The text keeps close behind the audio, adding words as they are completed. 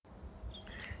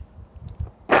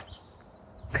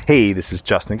Hey, this is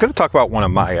Justin. Going to talk about one of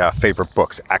my favorite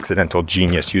books, Accidental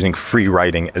Genius, using free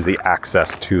writing as the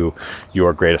access to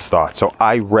your greatest thoughts. So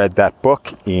I read that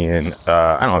book in,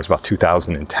 I don't know, it was about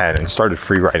 2010 and started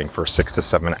free writing for 6 to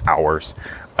 7 hours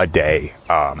a day.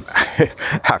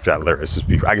 After that,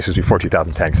 I guess it was before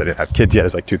 2010 because I didn't have kids yet. It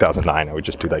was like 2009. I would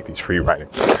just do like these free writing.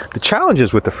 The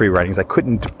challenges with the free writing is I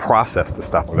couldn't process the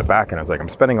stuff on the back end. I was like, I'm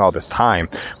spending all this time,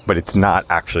 but it's not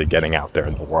actually getting out there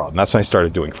in the world. And that's when I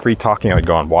started doing free talking. I would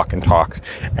go on walk and talk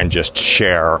and just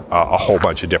share a whole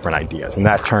bunch of different ideas. And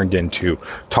that turned into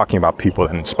talking about people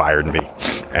that inspired me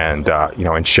and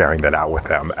sharing that out with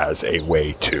them as a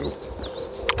way to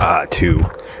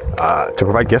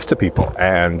provide gifts to people,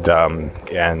 and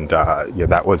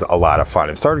that was a lot of fun.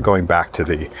 And started going back to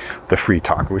the free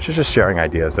talk, which is just sharing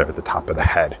ideas there at the top of the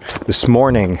head. This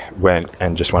morning went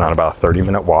on about a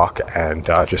 30-minute walk and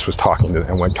just was talking to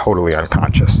them and went totally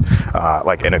unconscious,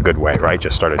 like in a good way, right?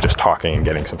 Just started just talking and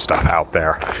getting some stuff out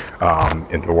there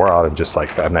in the world,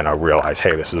 and then I realized,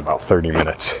 hey, this is about 30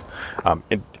 minutes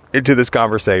into this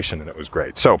conversation, and it was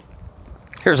great. So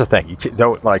here's the thing: you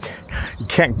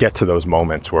can't get to those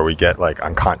moments where we get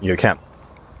you can't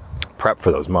prep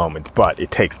for those moments, but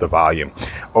it takes the volume.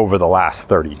 Over the last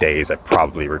 30 days, I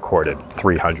probably recorded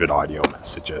 300 audio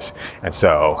messages, and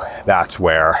so that's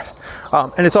where.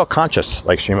 And it's all conscious,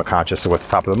 like stream of conscious. So what's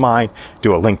top of the mind?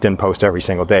 Do a LinkedIn post every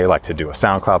single day. Like to do a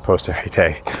SoundCloud post every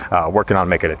day. Working on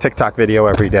making a TikTok video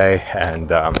every day, and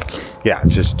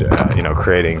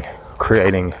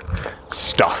creating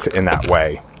stuff in that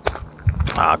way.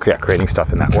 Creating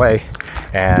stuff in that way,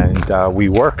 and we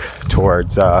work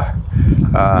towards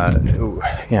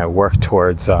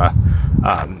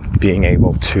being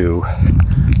able to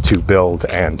build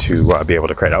and to be able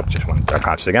to create. I just went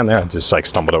conscious again there. I just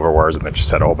stumbled over words and then just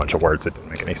said a whole bunch of words that didn't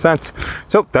make any sense.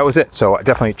 So that was it. So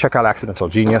definitely check out Accidental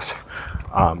Genius.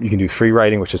 You can do free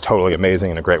writing, which is totally amazing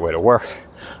and a great way to work.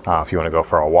 If you want to go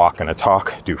for a walk and a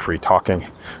talk, do free talking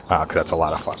because that's a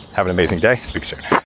lot of fun. Have an amazing day. Speak soon.